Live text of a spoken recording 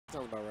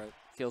Sounds about right.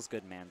 Feels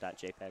good, man.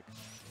 .jpg.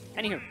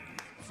 Anywho,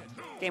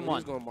 game one.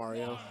 He's going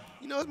Mario.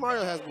 You know,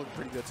 Mario has looked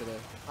pretty good today.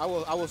 I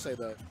will say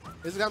that.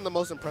 He's gotten the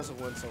most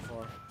impressive win so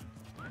far.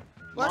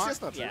 Well, actually,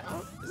 that's not true.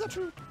 Yeah. Is that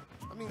true?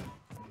 I mean,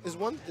 is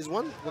one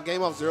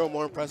game off 0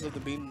 more impressive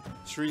than beating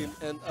Sri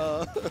and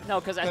No,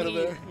 because I think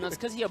Bear? it's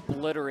because he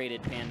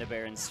obliterated Panda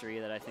Bear and Sri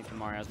that I think the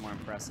Mario's more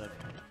impressive.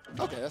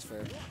 Okay, that's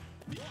fair.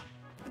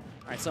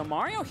 All right, so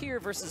Mario here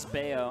versus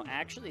Bayo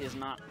actually is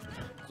not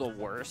the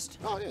worst.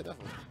 Oh yeah,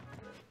 definitely.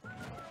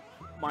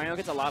 Mario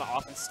gets a lot of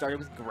offense started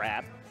with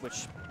grab,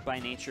 which by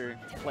nature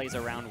plays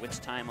around which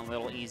time a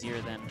little easier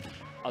than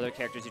other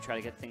characters who try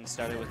to get things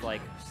started with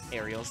like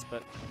aerials.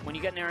 But when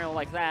you get an aerial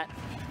like that,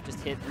 just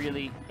hit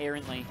really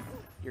errantly,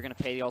 you're going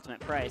to pay the ultimate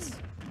price.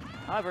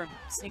 However,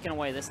 sneaking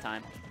away this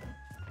time.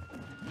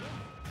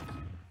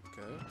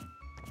 Okay.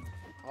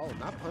 Oh,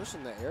 not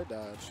punishing the air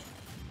dodge.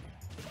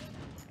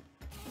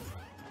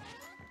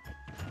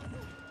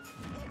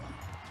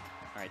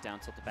 All right, down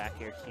tilt the back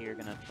air here.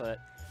 Going to put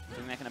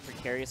Big Mac in a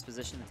precarious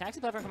position. The taxi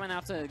platform coming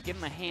out to give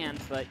him a hand,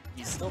 but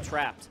he's still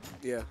trapped.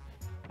 Yeah.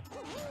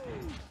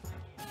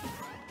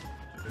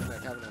 Big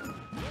Mac having a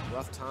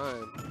rough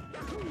time.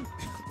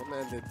 The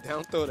man did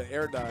down throw the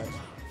air dodge.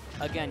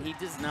 Again, he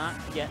does not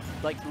get,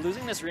 like,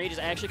 losing this rage is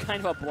actually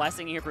kind of a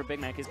blessing here for Big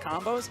Mac. His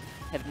combos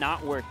have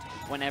not worked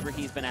whenever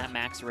he's been at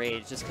max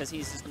rage, just because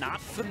he's just not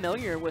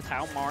familiar with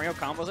how Mario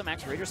combos at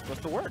max rage are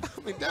supposed to work.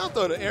 I mean, down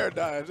throw the air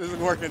dodge isn't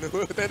working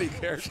with any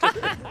character.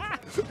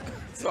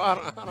 So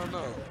I don't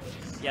know.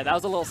 Yeah, that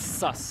was a little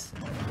sus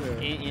Yeah.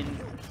 in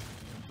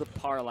the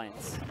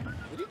parlance.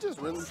 Did he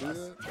just really do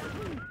that?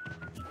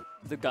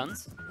 The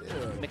guns? Yeah.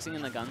 Mixing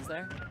in the guns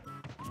there?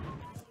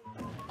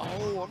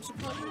 Oh, I'm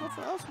surprised he went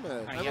for L smash.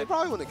 Right, I mean, yeah.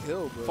 probably wouldn't have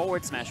killed, but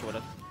Forward smash would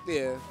have.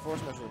 yeah, forward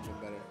smash would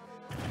have been better.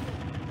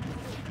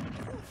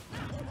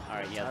 All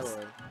right, yeah.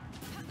 Tyroy.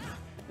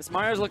 This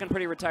Mario's looking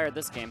pretty retired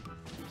this game.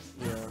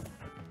 Yeah.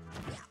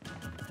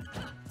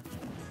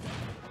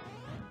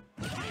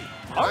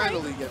 All right.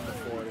 Finally getting the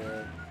forward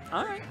air.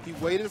 All right. He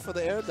waited for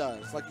the air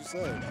dodge, like you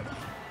said.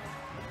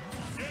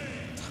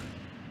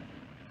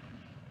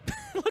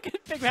 Look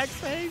at Big Mac's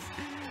face.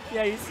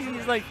 Yeah, you see,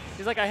 he's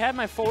like, I had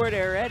my forward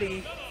air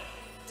ready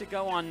to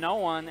go on no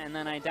one, and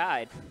then I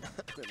died.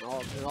 It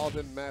all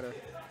didn't matter.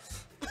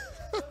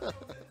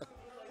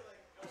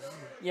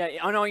 Yeah,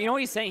 oh no, you know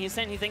what he's saying? He's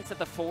saying he thinks that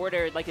the forward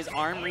air, like his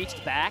arm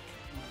reached back,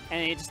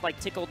 and it just like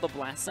tickled the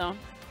blast zone.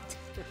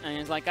 And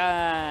he's like,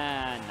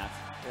 nothing.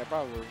 Yeah,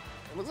 probably.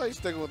 It looks like he's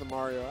sticking with the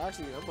Mario.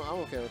 Actually, I'm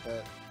okay with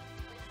that.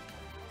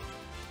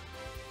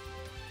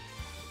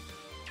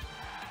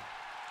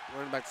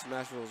 Running back to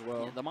Smashville as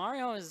well. Yeah, the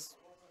Mario has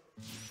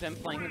been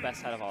playing the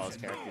best out of all his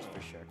characters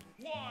for sure.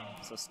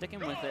 So sticking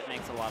with it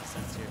makes a lot of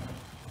sense here.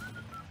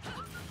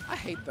 I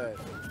hate that.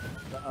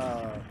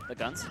 The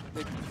guns?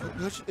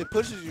 It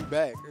pushes you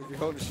back if you're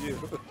holding the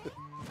shield.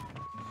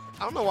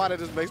 I don't know why that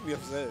just makes me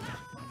upset.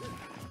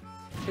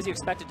 Because you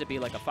expect it to be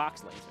like a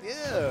fox laser.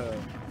 Yeah.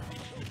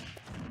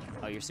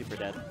 Oh, you're super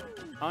dead.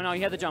 Oh no,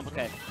 he had the jump.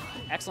 Okay.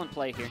 Excellent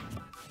play here.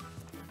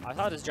 I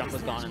thought his jump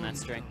was gone in that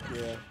string.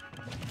 Yeah.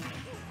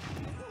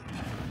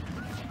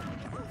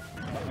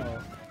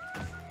 Uh-oh.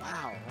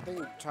 Wow. I think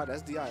he tried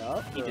SDI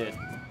up. He did.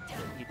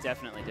 He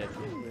definitely did.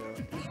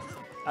 Yeah.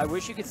 I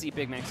wish you could see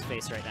Big Mac's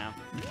face right now.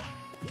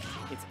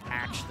 It's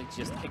actually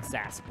just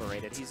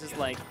exasperated. He's just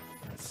like,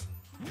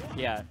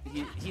 yeah,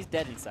 he's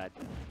dead inside.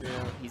 Yeah.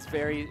 He's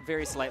very,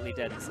 very slightly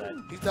dead inside.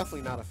 He's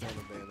definitely not a fan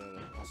of Bayonetta.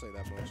 I'll say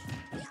that much.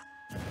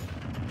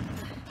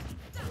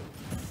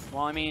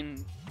 Well, I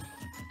mean,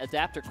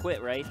 adapt or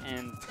quit, right?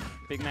 And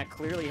Big Mac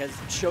clearly has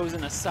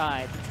chosen a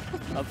side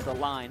of the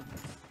line,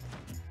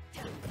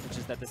 which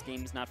is that this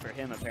game's not for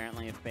him,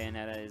 apparently, if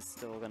Bayonetta is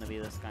still going to be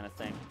this kind of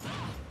thing.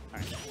 All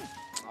right.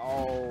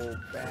 Oh,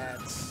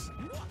 bats.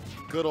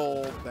 Good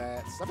old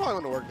bats. That probably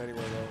wouldn't have worked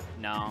anyway, though.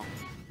 No.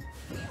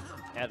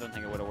 Yeah, I don't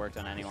think it would have worked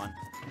on anyone.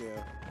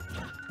 Yeah.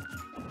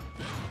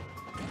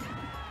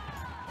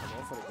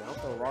 Going for the down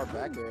throw, raw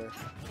back air.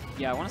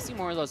 Yeah, I want to see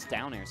more of those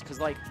down airs, because,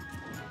 like,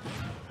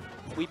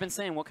 we've been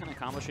saying what kind of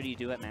combo should you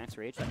do at max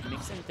rage? Like,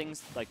 mix in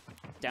things like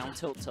down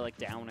tilt to, like,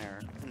 down air.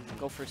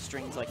 Go for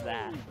strings like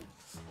that.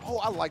 Oh,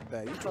 I like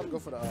that. You tried to go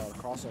for the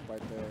cross-up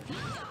right there.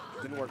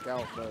 Didn't work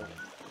out, but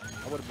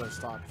I would have been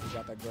stopped if you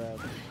got that grab.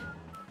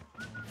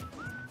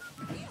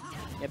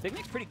 Yeah, Big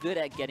Mac's pretty good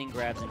at getting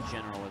grabs in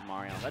general with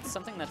Mario. That's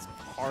something that's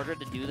harder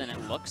to do than it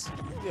looks.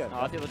 Yeah. A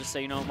lot of people just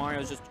say, you know,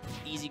 Mario's just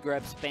easy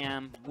grab,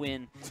 spam,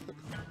 win.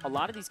 A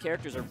lot of these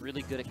characters are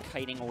really good at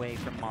kiting away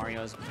from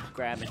Mario's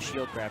grab and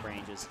shield grab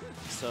ranges.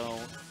 So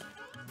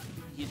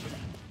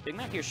Big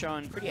Mac here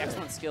showing pretty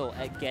excellent skill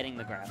at getting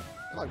the grab.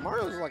 Like,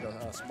 Mario's like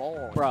a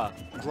small,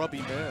 grubby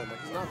man.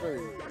 Like, he's not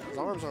very, his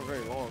arms aren't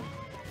very long.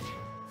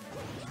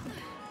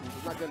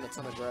 He's not getting a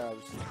ton of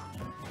grabs.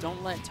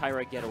 Don't let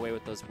Tyroy get away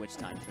with those witch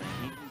times,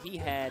 man. He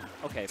had,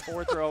 okay,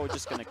 forward throw,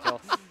 just going to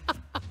kill.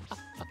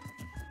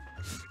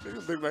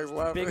 Big Mac's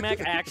laughing. Big Mac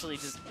actually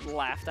just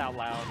laughed out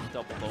loud and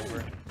doubled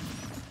over.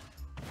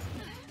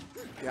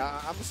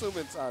 Yeah, I'm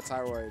assuming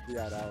Tyroy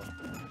DI'd out.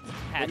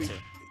 Had maybe, to.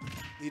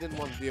 he didn't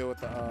want to deal with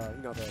the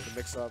you know the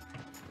mix up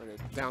or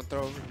the down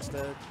throw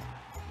instead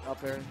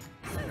up air.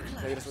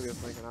 Maybe that's what he was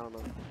thinking. I don't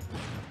know.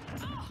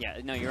 Yeah,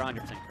 no, you're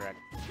 100% correct.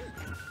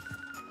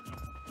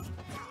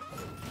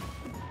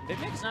 Big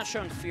Mac's not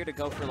showing fear to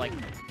go for like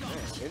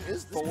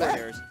forward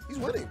airs. He's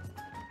winning.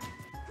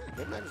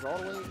 Big Mac is all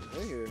the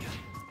way in here.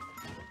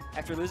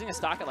 After losing a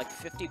stock at like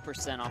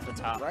 50% off the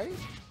top. Right?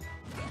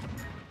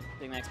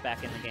 Big Mac's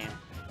back in the game.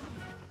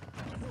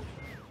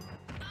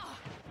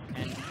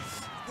 And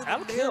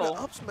out kill.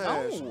 Up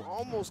smash. No.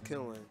 Almost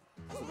killing.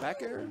 The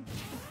back air?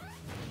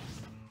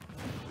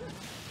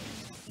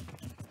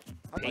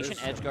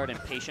 Patient edge guard and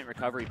patient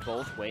recovery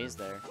both ways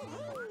there.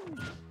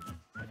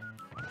 Yeah,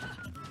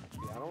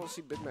 I don't want to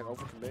see Big Mac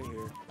overcommit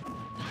here.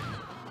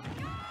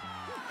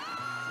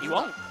 He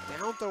won't.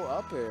 Down throw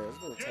up air. It's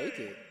going to take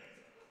it.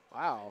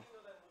 Wow.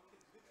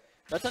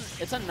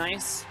 It's a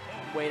nice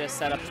way to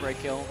set up for a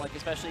kill, like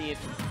especially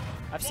if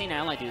I've seen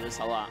Ally do this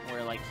a lot,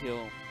 where like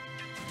he'll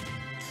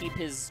keep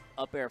his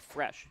up air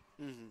fresh,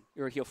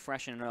 or he'll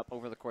freshen it up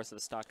over the course of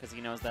the stock because he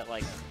knows that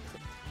like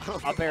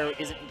up air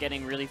isn't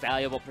getting really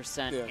valuable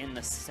percent in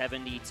the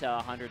 70 to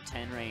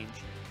 110 range.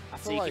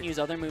 So you can use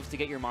other moves to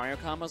get your Mario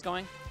combos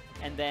going,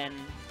 and then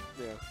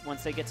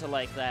once they get to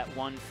like that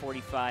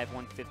 145,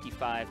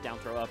 155 down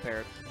throw up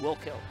air, will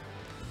kill.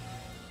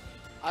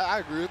 I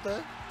agree with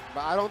that.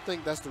 But I don't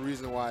think that's the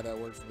reason why that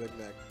works for Big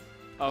Mac.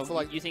 Oh,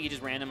 like you think he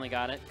just randomly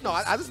got it? No,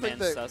 I just think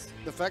that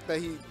the fact that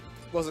he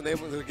wasn't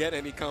able to get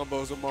any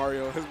combos with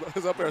Mario,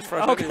 his up air is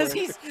fresh. Oh, because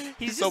he's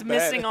just so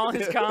missing all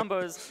his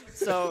combos,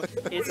 so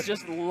it's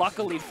just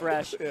luckily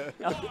fresh.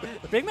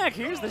 Big Mac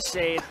hears the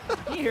shade.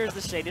 He hears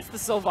the shade. It's the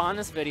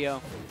Sylvanas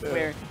video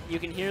where you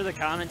can hear the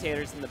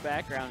commentators in the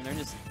background. They're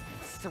just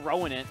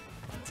throwing it,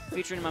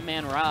 featuring my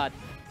man Rod.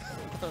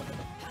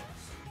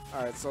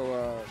 All right,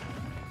 so.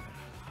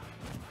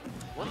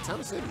 One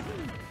time city.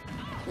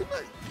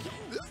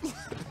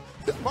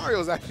 This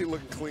Mario's actually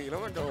looking clean. I'm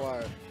not gonna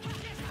lie.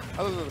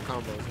 Other than the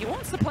combos. He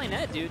wants to play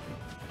net, dude.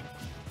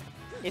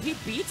 If he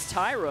beats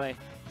Tyroy,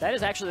 that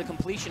is actually the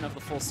completion of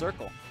the full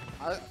circle.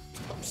 I'm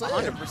saying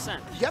 100%.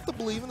 You have to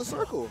believe in the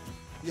circle.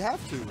 You have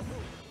to.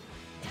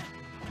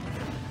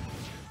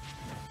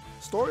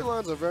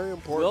 Storylines are very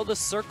important. Will the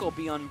circle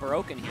be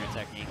unbroken here,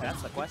 Technique?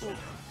 That's the question.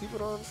 People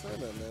don't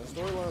understand that, man.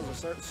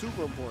 Storylines are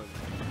super important.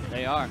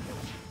 They are.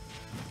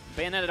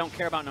 Bayonetta don't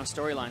care about no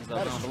storylines,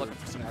 though. They're looking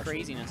for some Actually.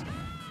 craziness.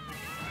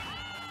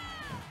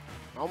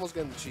 Almost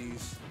getting the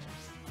cheese.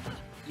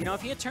 You know,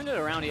 if he had turned it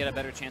around, he had a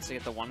better chance to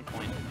get the 1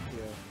 coin.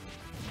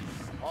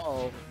 Yeah.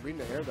 Uh-oh. Reading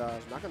the air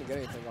dodge. Not going to get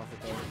anything off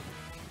it,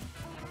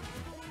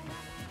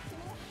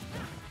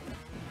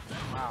 though.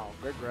 Wow.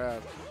 Great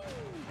grab.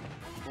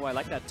 Oh, I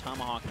like that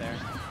tomahawk there.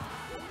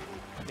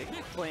 Big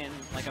Mac playing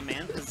like a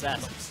man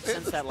possessed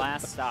since that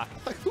last stock.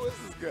 Like, who is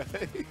this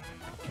guy?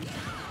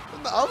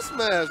 And the up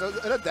smash.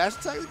 And a dash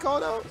attack he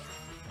called out?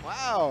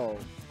 Wow.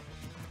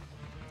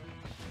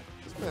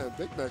 This man,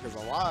 Big Mac, is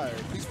alive.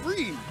 He's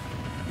free.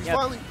 He's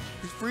finally,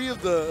 he's free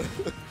of the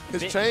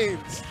his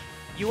chains.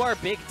 You are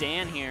Big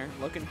Dan here,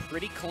 looking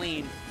pretty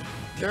clean.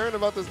 Caring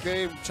about this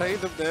game chained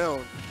him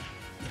down.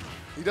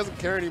 He doesn't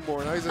care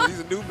anymore. Now he's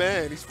a new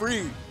man. He's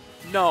free.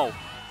 No.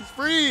 He's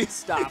free.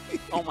 Stop.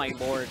 Oh, my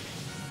Lord.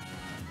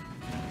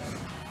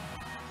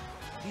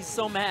 He's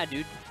so mad,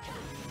 dude.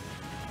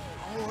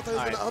 Oh, I thought he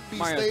was going to up B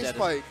stage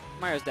spike.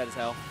 Mario's dead as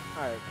hell.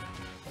 All right.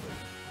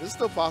 This is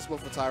still possible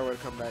for Tyroy to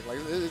come back. Like,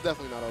 it's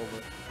definitely not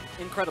over.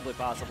 Incredibly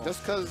possible.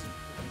 Just because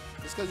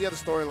you have a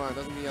storyline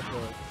doesn't mean you have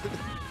to.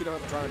 You don't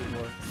have to try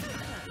anymore.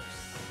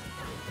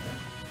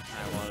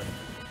 I love it.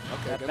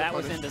 Okay. That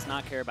within does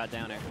not care about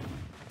down air.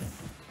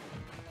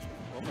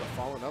 Oh,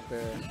 falling up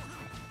there.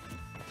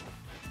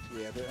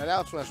 Yeah, that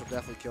out smash will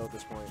definitely kill at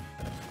this point.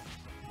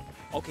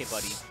 Okay,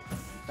 buddy.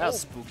 That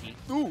was spooky.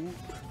 Ooh.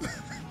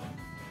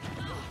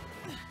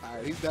 All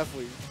right, he's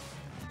definitely.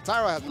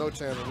 Tyroy has no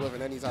chance of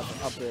living any type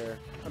of up air.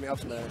 I mean, up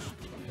smash.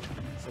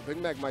 So Big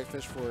Mac might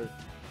fish for it.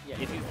 Yeah,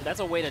 that's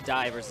a way to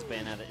die versus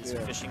Bayonetta, is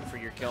fishing for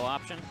your kill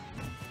option.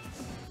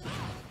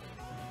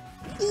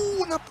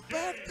 Ooh, not the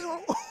back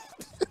throw.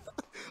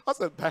 I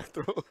said back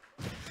throw.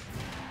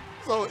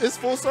 So it's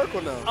full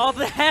circle now. Oh,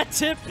 the hat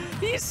tip.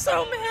 He's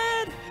so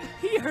mad.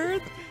 He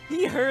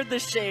heard the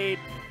shade.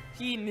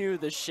 He knew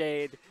the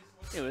shade.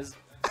 It was,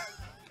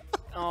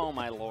 oh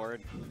my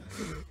Lord.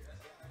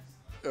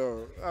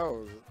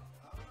 Oh,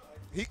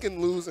 he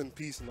can lose in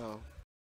peace now.